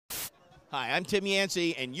Hi, I'm Tim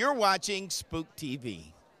Yancey, and you're watching Spooked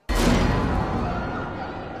TV. Look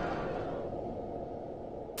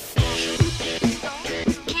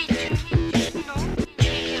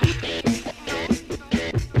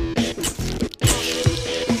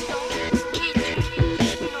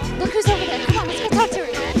who's over there. Come on, let's go talk to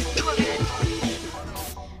her.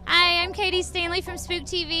 Hi, I'm Katie Stanley from Spooked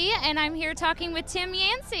TV, and I'm here talking with Tim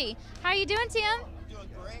Yancey. How are you doing, Tim? Doing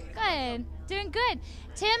great. Good. Doing good.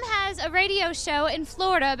 Tim has a radio show in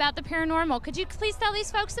Florida about the paranormal. Could you please tell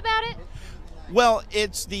these folks about it? Well,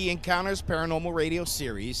 it's the Encounters Paranormal Radio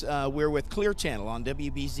Series. We're with Clear Channel on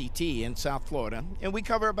WBZT in South Florida, and we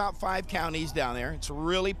cover about 5 counties down there. It's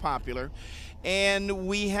really popular, and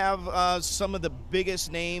we have some of the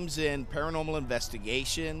biggest names in paranormal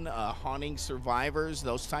investigation, haunting survivors,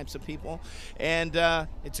 those types of people, and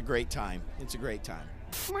it's a great time. It's a great time.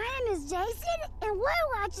 My name is Jason, and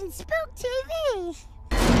we're watching Spooked TV.